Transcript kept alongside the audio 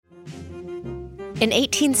In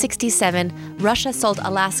 1867, Russia sold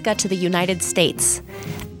Alaska to the United States.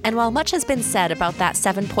 And while much has been said about that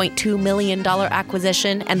 $7.2 million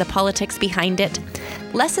acquisition and the politics behind it,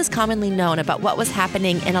 less is commonly known about what was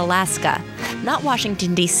happening in Alaska, not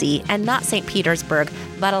Washington, D.C., and not St. Petersburg,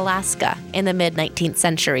 but Alaska in the mid-19th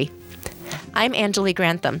century. I'm Anjali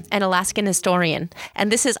Grantham, an Alaskan historian,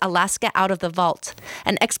 and this is Alaska Out of the Vault,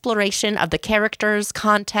 an exploration of the characters,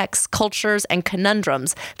 contexts, cultures, and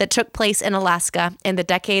conundrums that took place in Alaska in the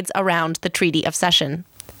decades around the Treaty of Cession.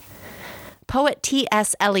 Poet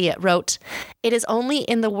T.S. Eliot wrote, "It is only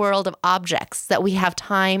in the world of objects that we have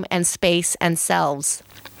time and space and selves."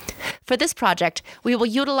 For this project, we will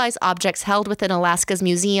utilize objects held within Alaska's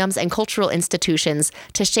museums and cultural institutions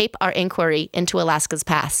to shape our inquiry into Alaska's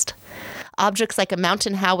past. Objects like a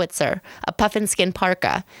mountain howitzer, a puffin-skin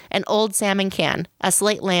parka, an old salmon can, a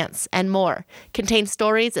slate lance, and more contain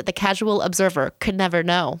stories that the casual observer could never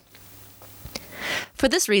know. For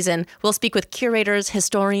this reason, we'll speak with curators,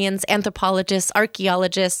 historians, anthropologists,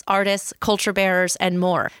 archaeologists, artists, culture bearers, and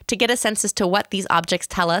more to get a sense as to what these objects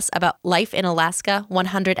tell us about life in Alaska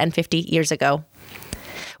 150 years ago.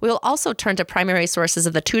 We will also turn to primary sources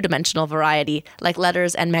of the two-dimensional variety, like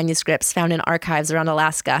letters and manuscripts found in archives around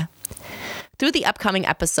Alaska. Through the upcoming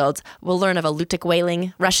episodes, we'll learn of Alutiiq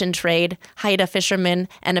whaling, Russian trade, Haida fishermen,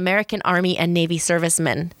 and American Army and Navy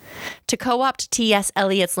servicemen. To co-opt T.S.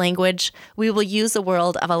 Eliot's language, we will use the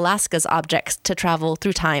world of Alaska's objects to travel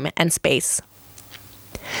through time and space.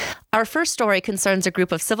 Our first story concerns a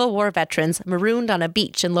group of Civil War veterans marooned on a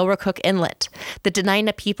beach in Lower Cook Inlet, the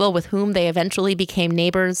Dena'ina people with whom they eventually became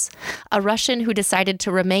neighbors, a Russian who decided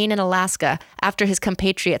to remain in Alaska after his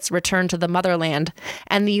compatriots returned to the motherland,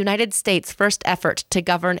 and the United States' first effort to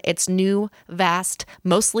govern its new, vast,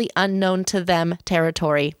 mostly unknown to them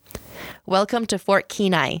territory. Welcome to Fort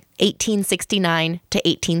Kenai, 1869 to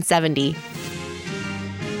 1870.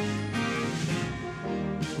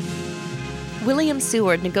 William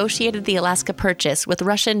Seward negotiated the Alaska Purchase with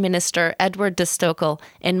Russian minister Edward de Stokel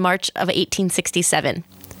in March of 1867.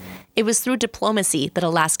 It was through diplomacy that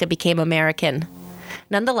Alaska became American.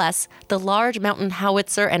 Nonetheless, the large mountain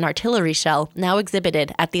howitzer and artillery shell now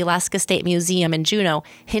exhibited at the Alaska State Museum in Juneau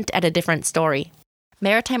hint at a different story.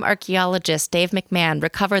 Maritime archaeologist Dave McMahon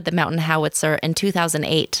recovered the mountain howitzer in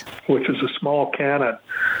 2008. Which is a small cannon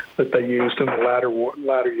that they used in the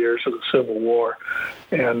latter years of the Civil War,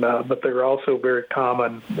 and but they were also very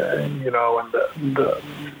common, in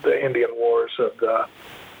the Indian Wars of the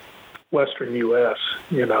Western U.S.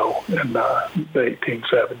 In the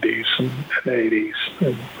 1870s and 80s,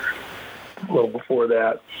 and a little before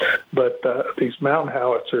that. But these mountain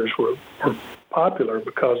howitzers were popular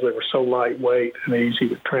because they were so lightweight and easy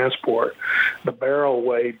to transport. The barrel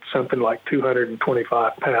weighed something like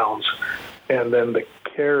 225 pounds, and then the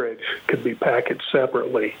carriage could be packaged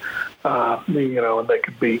separately, and they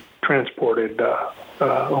could be transported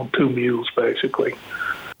on two mules, basically.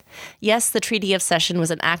 Yes, the Treaty of Cession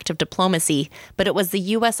was an act of diplomacy, but it was the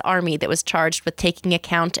U.S. Army that was charged with taking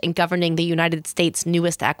account and governing the United States'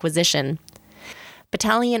 newest acquisition.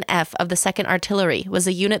 Battalion F of the 2nd Artillery was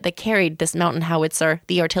a unit that carried this mountain howitzer,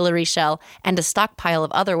 the artillery shell, and a stockpile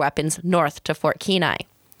of other weapons north to Fort Kenai.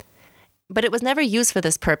 But it was never used for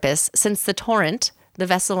this purpose, since the Torrent, the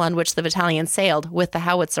vessel on which the battalion sailed with the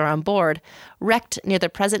howitzer on board, wrecked near the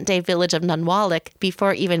present-day village of Nunwalik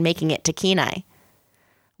before even making it to Kenai.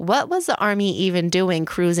 What was the Army even doing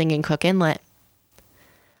cruising in Cook Inlet?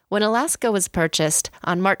 When Alaska was purchased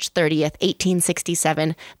on March 30th,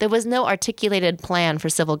 1867, there was no articulated plan for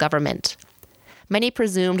civil government. Many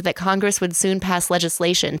presumed that Congress would soon pass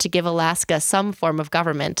legislation to give Alaska some form of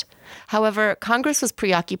government. However, Congress was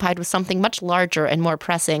preoccupied with something much larger and more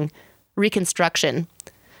pressing: Reconstruction.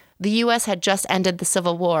 The U.S. had just ended the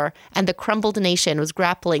Civil War, and the crumbled nation was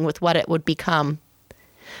grappling with what it would become.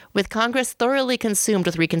 With Congress thoroughly consumed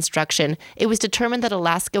with Reconstruction, it was determined that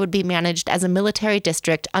Alaska would be managed as a military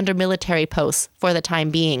district under military posts for the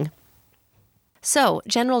time being. So,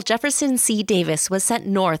 General Jefferson C. Davis was sent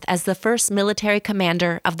north as the first military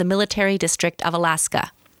commander of the Military District of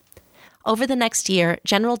Alaska. Over the next year,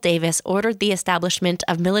 General Davis ordered the establishment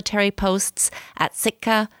of military posts at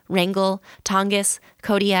Sitka, Wrangell, Tongass,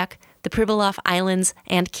 Kodiak, the Pribilof Islands,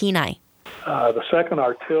 and Kenai. The 2nd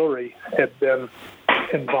Artillery had been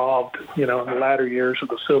involved, in the latter years of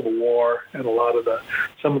the Civil War and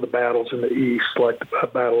some of the battles in the East, like the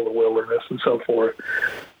Battle of the Wilderness and so forth.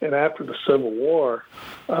 And after the Civil War,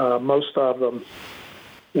 most of them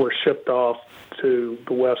were shipped off to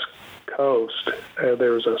the West Coast.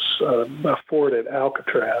 There was a fort at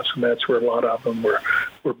Alcatraz, and that's where a lot of them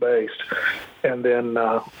were based. And then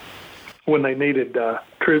when they needed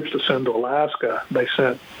troops to send to Alaska, they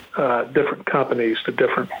sent different companies to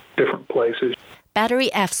different places.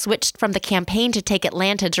 Battery F switched from the campaign to take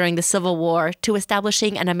Atlanta during the Civil War to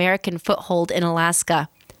establishing an American foothold in Alaska.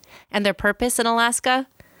 And their purpose in Alaska?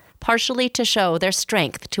 Partially to show their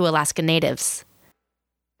strength to Alaska Natives.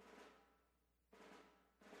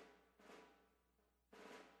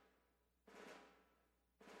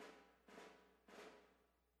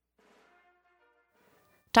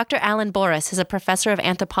 Dr. Alan Boris is a professor of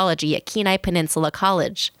anthropology at Kenai Peninsula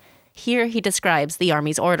College. Here he describes the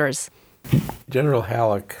Army's orders. General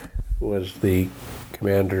Halleck was the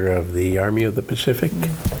commander of the Army of the Pacific.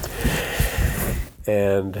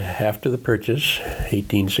 And after the purchase,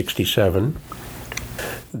 1867,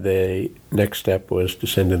 the next step was to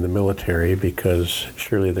send in the military because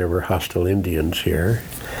surely there were hostile Indians here.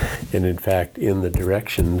 And in fact, in the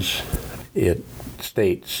directions, it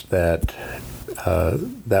states that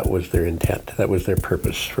that was their intent. That was their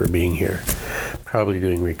purpose for being here. Probably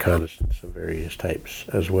doing reconnaissance of various types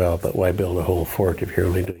as well, but why build a whole fort if you're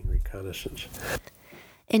only doing reconnaissance?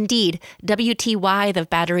 Indeed, W.T. Wythe of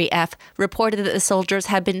Battery F reported that the soldiers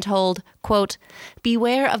had been told, quote,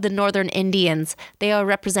 "Beware of the northern Indians. They are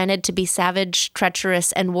represented to be savage,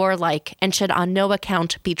 treacherous, and warlike, and should on no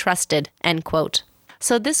account be trusted," end quote.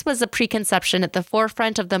 So this was a preconception at the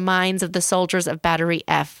forefront of the minds of the soldiers of Battery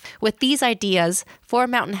F. With these ideas, 4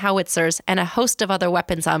 mountain howitzers, and a host of other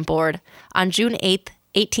weapons on board, on June 8,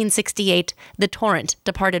 1868, the Torrent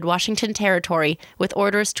departed Washington Territory with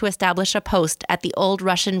orders to establish a post at the old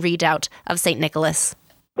Russian redoubt of St. Nicholas.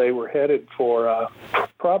 They were headed for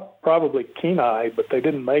probably Kenai, but they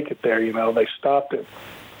didn't make it there. They stopped at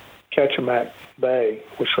Ketchimack Bay,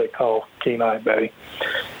 which they call Kenai Bay,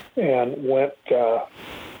 and went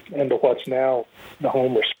into what's now the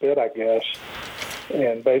Homer Spit, I guess,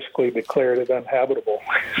 and basically declared it uninhabitable.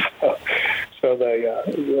 So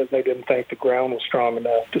they didn't think the ground was strong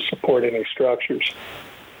enough to support any structures.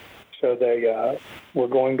 So they were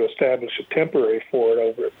going to establish a temporary fort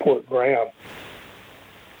over at Port Graham.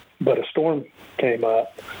 But a storm came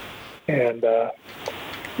up, and,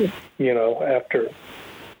 after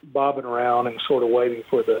bobbing around and sort of waiting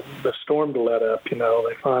for the storm to let up,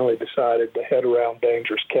 they finally decided to head around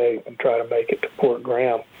Dangerous Cave and try to make it to Port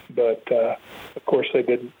Graham. But, of course, they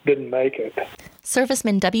didn't make it.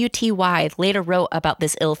 Serviceman W.T. Wythe later wrote about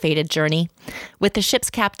this ill-fated journey. With the ship's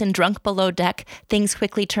captain drunk below deck, things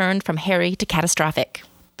quickly turned from hairy to catastrophic.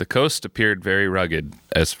 The coast appeared very rugged.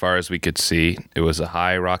 As far as we could see, it was a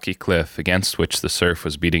high, rocky cliff against which the surf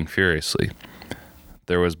was beating furiously.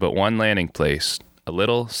 There was but one landing place, a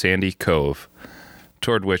little sandy cove,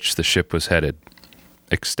 toward which the ship was headed.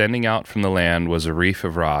 Extending out from the land was a reef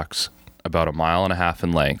of rocks, about 1.5 miles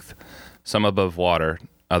in length, some above water,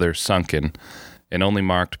 others sunken, and only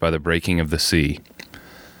marked by the breaking of the sea.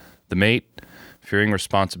 The mate, fearing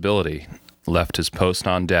responsibility, left his post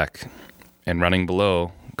on deck, and running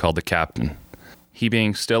below, called the captain. He,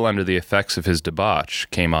 being still under the effects of his debauch,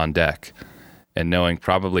 came on deck, and knowing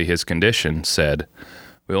probably his condition, said,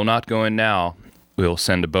 "We will not go in now. We will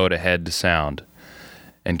send a boat ahead to sound,"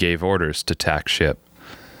 and gave orders to tack ship.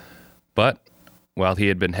 But, while he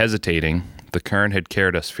had been hesitating, the current had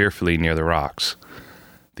carried us fearfully near the rocks.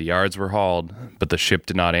 The yards were hauled, but the ship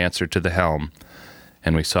did not answer to the helm,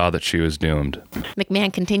 and we saw that she was doomed.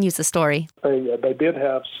 McMahon continues the story. They did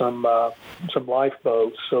have some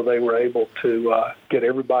lifeboats, so they were able to get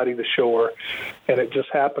everybody to shore, and it just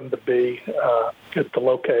happened to be at the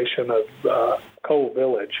location of Coal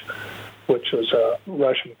Village, which was a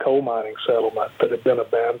Russian coal mining settlement that had been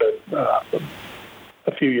abandoned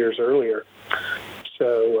a few years earlier.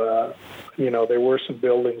 So, there were some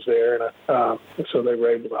buildings there, and so they were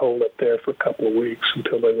able to hold it there for a couple of weeks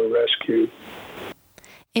until they were rescued.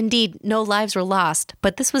 Indeed, no lives were lost,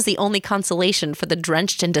 but this was the only consolation for the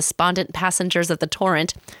drenched and despondent passengers of the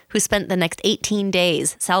Torrent, who spent the next 18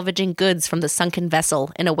 days salvaging goods from the sunken vessel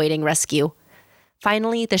and awaiting rescue.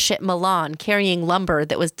 Finally, the ship Milan, carrying lumber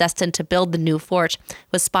that was destined to build the new fort,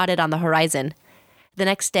 was spotted on the horizon. The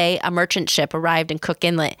next day, a merchant ship arrived in Cook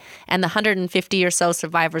Inlet, and the 150 or so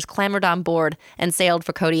survivors clambered on board and sailed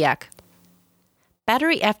for Kodiak.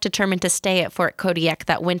 Battery F determined to stay at Fort Kodiak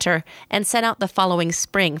that winter and set out the following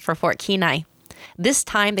spring for Fort Kenai. This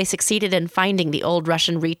time, they succeeded in finding the old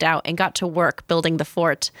Russian redoubt and got to work building the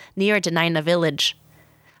fort near Denina village.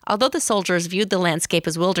 Although the soldiers viewed the landscape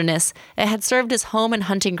as wilderness, it had served as home and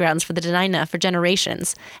hunting grounds for the Denina for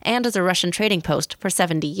generations, and as a Russian trading post for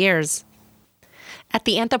 70 years. At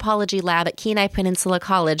the anthropology lab at Kenai Peninsula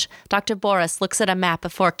College, Dr. Boris looks at a map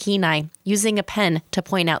of Fort Kenai, using a pen to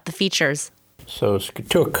point out the features. So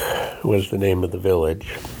Skiatook was the name of the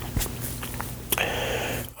village.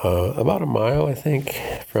 about a mile, I think,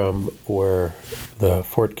 from where the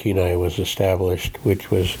Fort Kenai was established,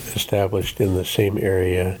 which was established in the same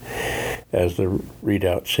area as the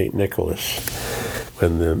redoubt St. Nicholas.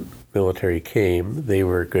 When the military came, they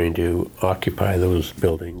were going to occupy those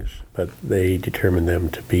buildings, but they determined them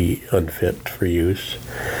to be unfit for use.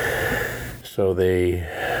 So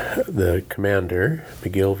the commander,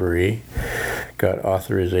 McGilvery, got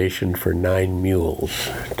authorization for 9 mules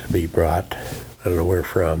to be brought, I don't know where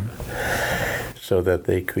from, so that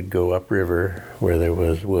they could go upriver where there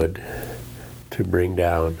was wood to bring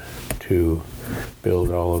down to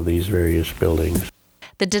build all of these various buildings.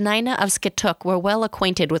 The Dena'ina of Skiatook were well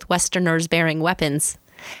acquainted with Westerners bearing weapons.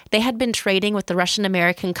 They had been trading with the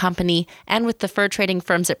Russian-American Company and with the fur trading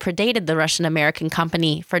firms that predated the Russian-American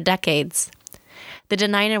Company for decades. The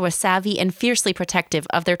Dena'ina were savvy and fiercely protective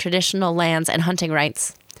of their traditional lands and hunting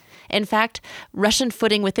rights. In fact, Russian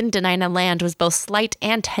footing within Dena'ina land was both slight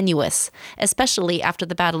and tenuous, especially after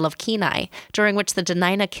the Battle of Kenai, during which the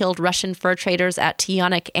Dena'ina killed Russian fur traders at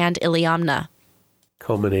Teaneck and Iliamna.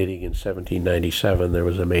 Culminating in 1797, there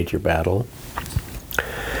was a major battle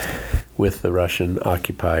with the Russian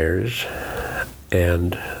occupiers,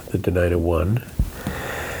 and the Dena'ina won.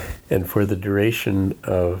 And for the duration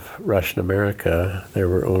of Russian America, there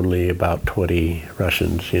were only about 20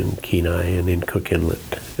 Russians in Kenai and in Cook Inlet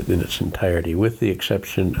in its entirety, with the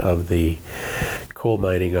exception of the coal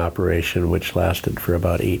mining operation, which lasted for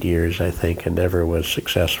about 8 years, I think, and never was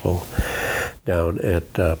successful, down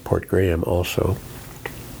at Port Graham also.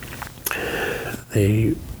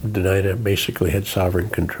 Dena'ina basically had sovereign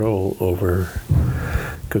control over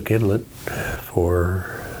Cook Inlet for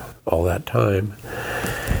all that time,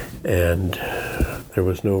 and there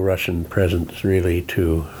was no Russian presence really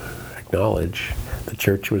to acknowledge. The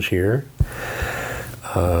church was here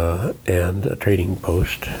and a trading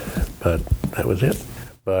post, but that was it.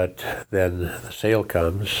 But then the sale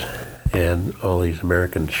comes and all these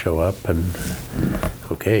Americans show up and,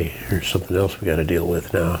 okay, here's something else we got to deal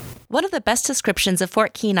with now. One of the best descriptions of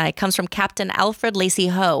Fort Kenai comes from Captain Alfred Lacey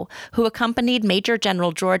Ho, who accompanied Major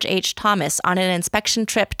General George H. Thomas on an inspection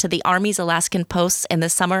trip to the Army's Alaskan posts in the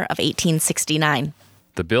summer of 1869.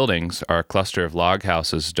 The buildings are a cluster of log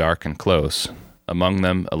houses, dark and close, among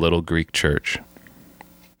them a little Greek church.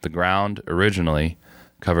 The ground, originally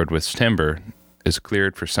covered with timber, is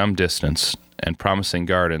cleared for some distance, and promising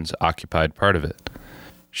gardens occupied part of it.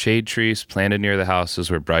 Shade trees planted near the houses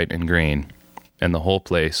were bright and green, and the whole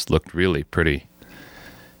place looked really pretty.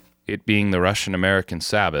 It being the Russian-American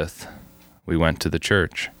Sabbath, we went to the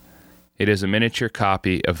church. It is a miniature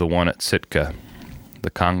copy of the one at Sitka, the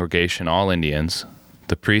congregation all Indians,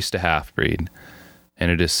 the priest a half-breed, and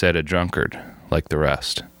it is said a drunkard, like the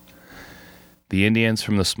rest. The Indians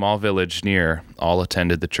from the small village near all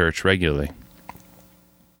attended the church regularly.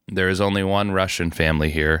 There is only one Russian family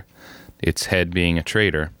here, its head being a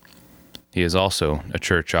trader. He is also a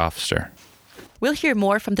church officer. We'll hear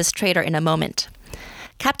more from this trader in a moment.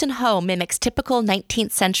 Captain Ho mimics typical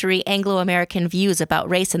 19th century Anglo-American views about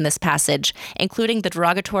race in this passage, including the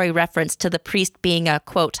derogatory reference to the priest being a,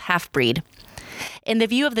 quote, half-breed. In the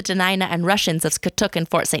view of the Dena'ina and Russians of Skiatook and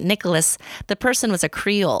Fort St. Nicholas, the person was a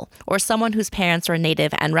Creole, or someone whose parents were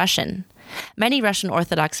native and Russian. Many Russian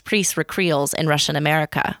Orthodox priests were Creoles in Russian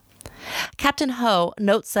America. Captain Ho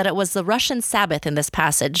notes that it was the Russian Sabbath in this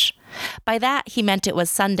passage. By that, he meant it was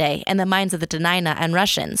Sunday in the minds of the Dena'ina and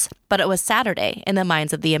Russians, but it was Saturday in the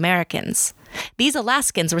minds of the Americans. These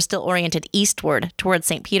Alaskans were still oriented eastward, towards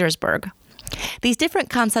St. Petersburg. These different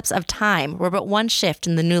concepts of time were but one shift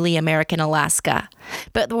in the newly American Alaska,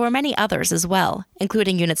 but there were many others as well,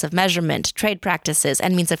 including units of measurement, trade practices,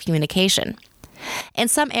 and means of communication. In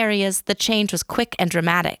some areas, the change was quick and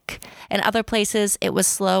dramatic. In other places, it was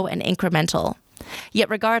slow and incremental. Yet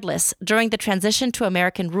regardless, during the transition to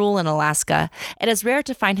American rule in Alaska, it is rare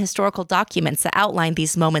to find historical documents that outline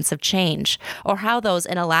these moments of change, or how those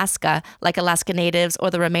in Alaska, like Alaska Natives or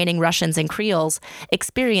the remaining Russians and Creoles,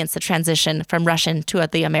 experienced the transition from Russian to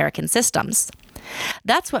the American systems.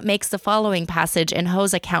 That's what makes the following passage in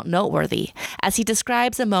Ho's account noteworthy, as he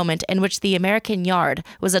describes a moment in which the American yard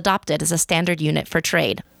was adopted as a standard unit for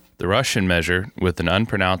trade. The Russian measure, with an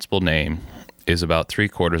unpronounceable name, is about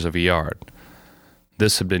 3/4 of a yard.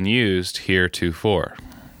 This had been used heretofore.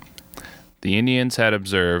 The Indians had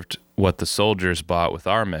observed what the soldiers bought with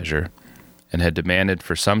our measure, and had demanded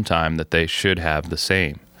for some time that they should have the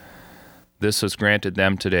same. This was granted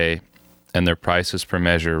them today, and their prices per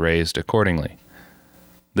measure raised accordingly.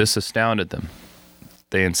 This astounded them.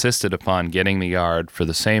 They insisted upon getting the yard for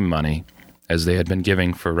the same money as they had been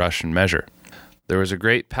giving for Russian measure. There was a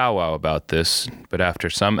great powwow about this, but after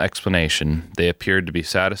some explanation, they appeared to be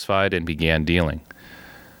satisfied and began dealing.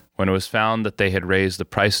 When it was found that they had raised the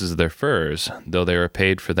prices of their furs, though they were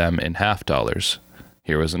paid for them in $half,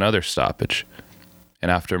 here was another stoppage.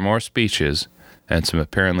 And after more speeches and some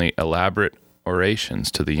apparently elaborate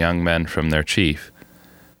orations to the young men from their chief,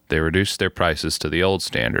 they reduced their prices to the old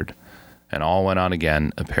standard, and all went on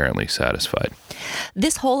again, apparently satisfied.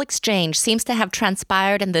 This whole exchange seems to have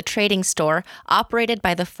transpired in the trading store operated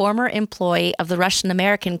by the former employee of the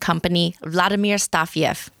Russian-American company, Vladimir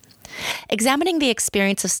Stafiev. Examining the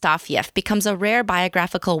experience of Stafiev becomes a rare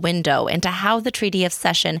biographical window into how the Treaty of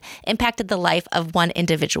Cession impacted the life of one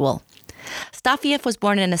individual. Stafiev was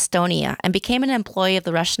born in Estonia and became an employee of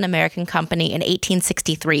the Russian-American company in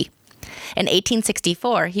 1863. In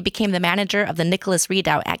 1864, he became the manager of the Nicholas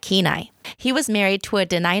Redoubt at Kenai. He was married to a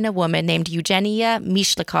Dena'ina woman named Eugenia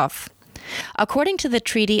Mishlikov. According to the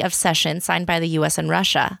Treaty of Cession signed by the U.S. and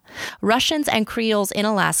Russia, Russians and Creoles in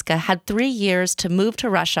Alaska had 3 years to move to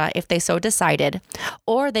Russia if they so decided,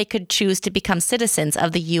 or they could choose to become citizens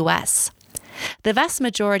of the U.S. The vast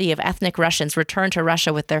majority of ethnic Russians returned to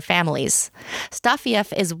Russia with their families.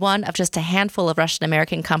 Stafiev is one of just a handful of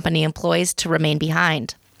Russian-American company employees to remain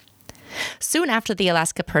behind. Soon after the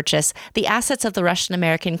Alaska Purchase, the assets of the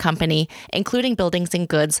Russian-American company, including buildings and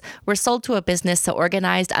goods, were sold to a business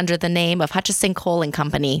organized under the name of Hutchison Coal and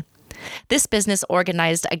Company. This business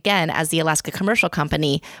organized again as the Alaska Commercial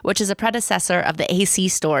Company, which is a predecessor of the AC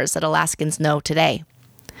stores that Alaskans know today.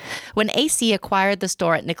 When AC acquired the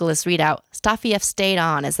store at Nicholas Redoubt, Stafiev stayed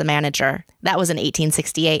on as the manager. That was in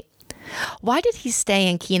 1868. Why did he stay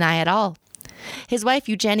in Kenai at all? His wife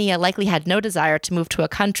Eugenia likely had no desire to move to a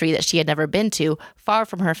country that she had never been to, far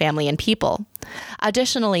from her family and people.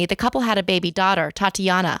 Additionally, the couple had a baby daughter,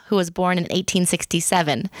 Tatiana, who was born in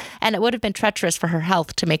 1867, and it would have been treacherous for her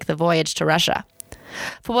health to make the voyage to Russia.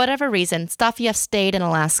 For whatever reason, Stafiev stayed in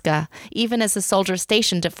Alaska, even as the soldiers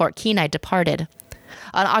stationed at Fort Kenai departed.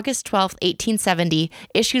 On August 12, 1870,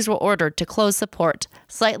 issues were ordered to close the port,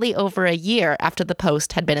 slightly over a year after the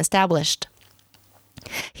post had been established.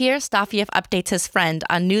 Here, Stafiev updates his friend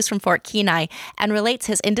on news from Fort Kenai and relates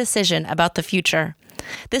his indecision about the future.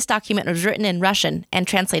 This document was written in Russian and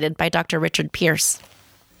translated by Dr. Richard Pierce.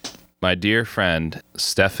 My dear friend,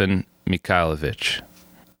 Stefan Mikhailovich,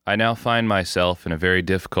 I now find myself in a very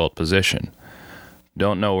difficult position.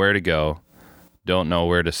 Don't know where to go, don't know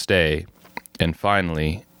where to stay, and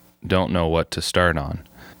finally, don't know what to start on.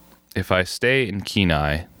 If I stay in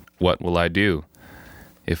Kenai, what will I do?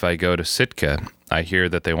 If I go to Sitka, I hear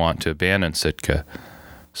that they want to abandon Sitka,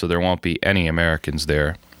 so there won't be any Americans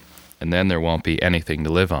there, and then there won't be anything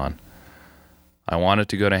to live on. I wanted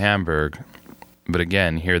to go to Hamburg, but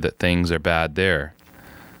again hear that things are bad there.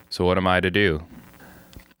 So what am I to do?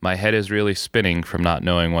 My head is really spinning from not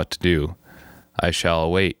knowing what to do. I shall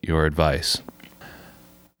await your advice.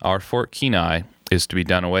 Our Fort Kenai is to be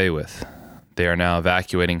done away with. They are now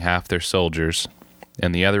evacuating half their soldiers,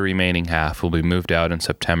 and the other remaining half will be moved out in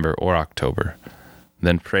September or October.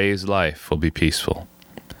 Then praise life will be peaceful.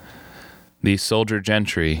 These soldier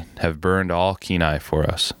gentry have burned all Kenai for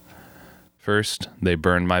us. First, they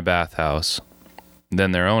burned my bathhouse,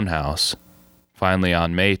 then their own house. Finally,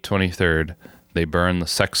 on May 23rd, they burned the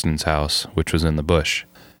sexton's house, which was in the bush.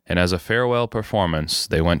 And as a farewell performance,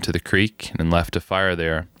 they went to the creek and left a fire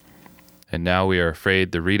there. And now we are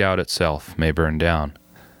afraid the redoubt itself may burn down.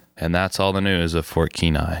 And that's all the news of Fort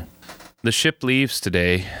Kenai. The ship leaves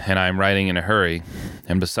today, and I am writing in a hurry,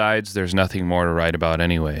 and besides, there's nothing more to write about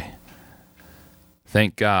anyway.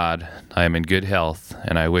 Thank God I am in good health,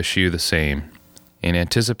 and I wish you the same, in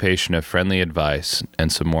anticipation of friendly advice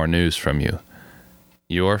and some more news from you.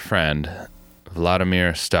 Your friend,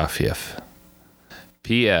 Vladimir Stafiev.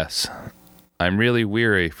 P.S. I'm really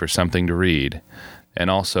weary for something to read,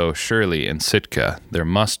 and also surely in Sitka there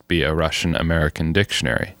must be a Russian-American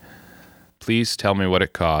dictionary. Please tell me what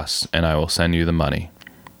it costs, and I will send you the money.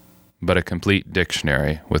 But a complete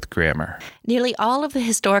dictionary with grammar. Nearly all of the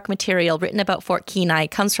historic material written about Fort Kenai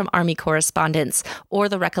comes from Army correspondence or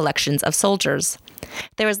the recollections of soldiers.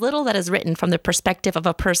 There is little that is written from the perspective of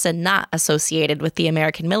a person not associated with the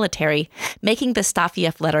American military, making the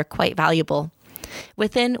Stafiev letter quite valuable.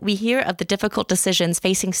 Within, we hear of the difficult decisions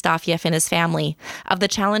facing Stafiev and his family, of the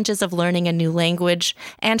challenges of learning a new language,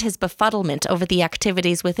 and his befuddlement over the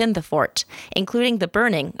activities within the fort, including the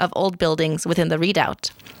burning of old buildings within the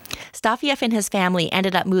redoubt. Stafiev and his family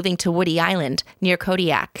ended up moving to Woody Island, near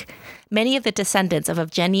Kodiak. Many of the descendants of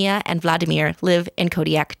Evgenia and Vladimir live in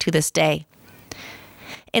Kodiak to this day.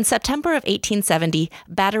 In September of 1870,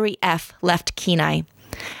 Battery F left Kenai.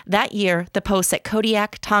 That year, the posts at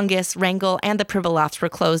Kodiak, Tongass, Wrangell, and the Pribilofs were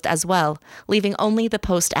closed as well, leaving only the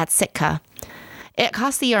post at Sitka. It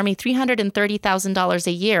cost the Army $330,000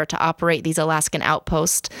 a year to operate these Alaskan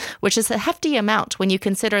outposts, which is a hefty amount when you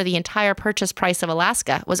consider the entire purchase price of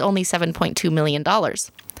Alaska was only $7.2 million.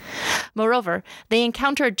 Moreover, they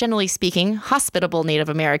encountered, generally speaking, hospitable Native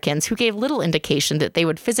Americans who gave little indication that they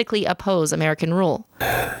would physically oppose American rule.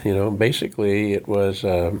 Basically it was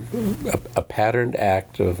a patterned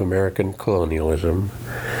act of American colonialism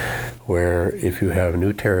where if you have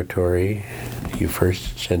new territory, you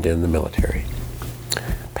first send in the military,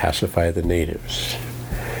 pacify the natives.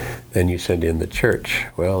 Then you send in the church.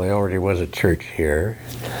 Well, there already was a church here.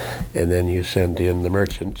 And then you send in the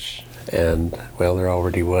merchants. And, well, there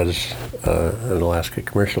already was an Alaska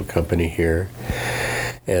Commercial Company here.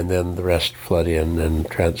 And then the rest flood in and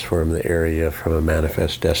transform the area from a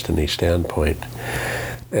manifest destiny standpoint.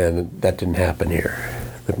 And that didn't happen here.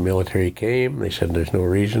 The military came, they said there's no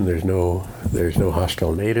reason, there's no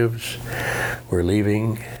hostile natives, we're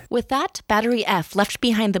leaving. With that, Battery F left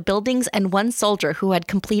behind the buildings and one soldier who had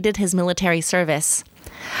completed his military service.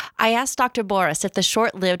 I asked Dr. Boris if the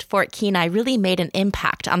short-lived Fort Kenai really made an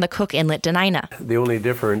impact on the Cook Inlet Dena'ina. The only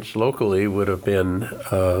difference locally would have been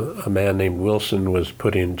a man named Wilson was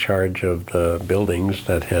put in charge of the buildings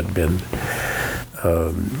that had been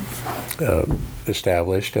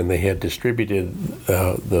established, and they had distributed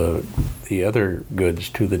the other goods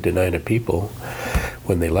to the Dena'ina people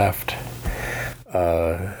when they left.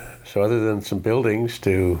 So other than some buildings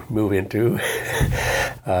to move into,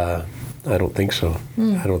 I don't think so.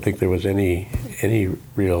 I don't think there was any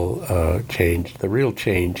real change. The real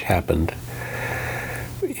change happened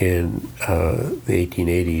in the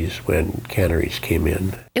 1880s when canneries came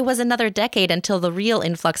in. It was another decade until the real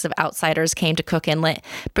influx of outsiders came to Cook Inlet,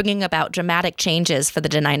 bringing about dramatic changes for the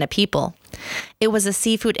Dena'ina people. It was a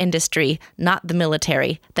seafood industry, not the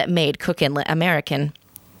military, that made Cook Inlet American.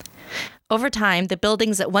 Over time, the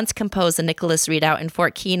buildings that once composed the Nicholas Redoubt in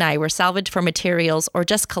Fort Kenai were salvaged for materials or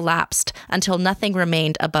just collapsed until nothing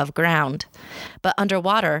remained above ground. But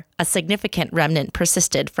underwater, a significant remnant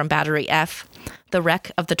persisted from Battery F, the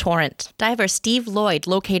wreck of the Torrent. Diver Steve Lloyd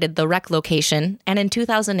located the wreck location, and in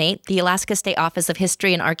 2008, the Alaska State Office of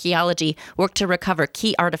History and Archaeology worked to recover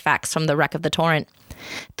key artifacts from the wreck of the Torrent.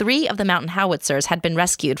 3 of the mountain howitzers had been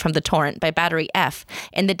rescued from the Torrent by Battery F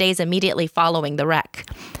in the days immediately following the wreck.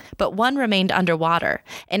 But one remained underwater,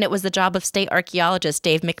 and it was the job of state archaeologist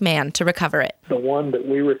Dave McMahon to recover it. The one that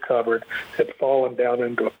we recovered had fallen down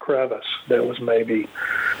into a crevice that was maybe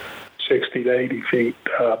 60 to 80 feet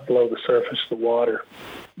below the surface of the water.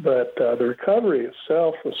 But the recovery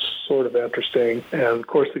itself was sort of interesting. And, of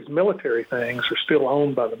course, these military things are still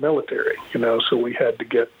owned by the military, so we had to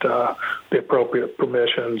get the appropriate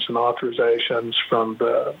permissions and authorizations from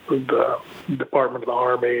the Department of the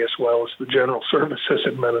Army as well as the General Services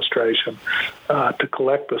Administration to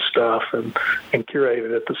collect the stuff and curate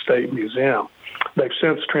it at the State Museum. They've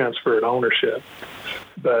since transferred ownership.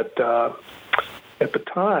 But at the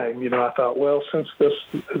time, I thought, well, since this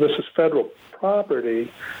is federal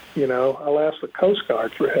property, I'll ask the Coast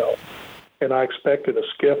Guard for help. And I expected a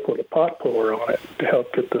skiff with a pot puller on it to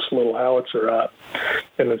help get this little howitzer up.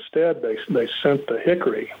 And instead, they sent the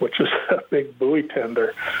Hickory, which is a big buoy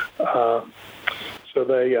tender. But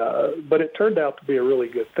it turned out to be a really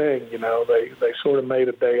good thing. They sort of made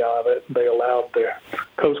a day of it. They allowed their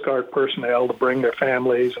Coast Guard personnel to bring their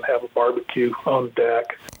families and have a barbecue on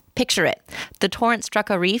deck. Picture it. The Torrent struck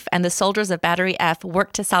a reef, and the soldiers of Battery F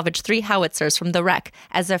worked to salvage 3 howitzers from the wreck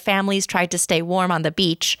as their families tried to stay warm on the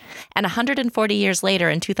beach. And 140 years later,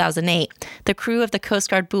 in 2008, the crew of the Coast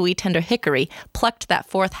Guard buoy tender Hickory plucked that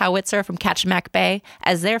 4th howitzer from Kachemak Bay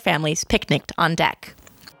as their families picnicked on deck.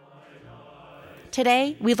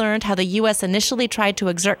 Today, we learned how the U.S. initially tried to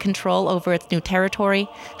exert control over its new territory,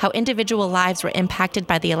 how individual lives were impacted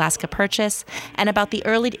by the Alaska Purchase, and about the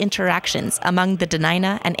early interactions among the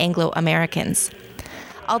Dena'ina and Anglo-Americans.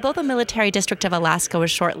 Although the military district of Alaska was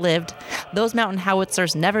short-lived, those mountain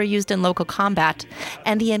howitzers never used in local combat,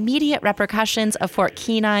 and the immediate repercussions of Fort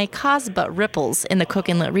Kenai caused but ripples in the Cook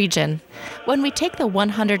Inlet region. When we take the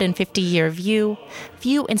 150-year view,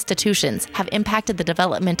 few institutions have impacted the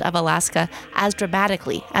development of Alaska as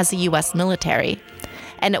dramatically as the U.S. military.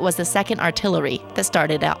 And it was the 2nd Artillery that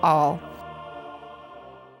started it all.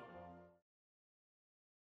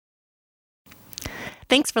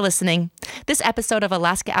 Thanks for listening. This episode of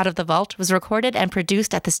Alaska Out of the Vault was recorded and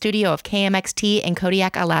produced at the studio of KMXT in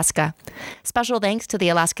Kodiak, Alaska. Special thanks to the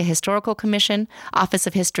Alaska Historical Commission, Office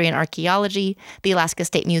of History and Archaeology, the Alaska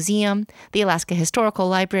State Museum, the Alaska Historical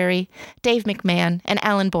Library, Dave McMahon, and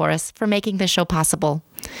Alan Boris for making this show possible.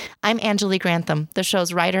 I'm Angela Grantham, the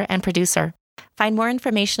show's writer and producer. Find more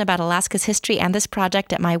information about Alaska's history and this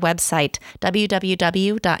project at my website,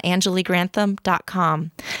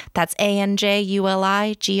 www.angeligrantham.com. That's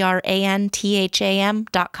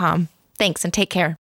ANJULIGRANTHAM.com. Thanks and take care.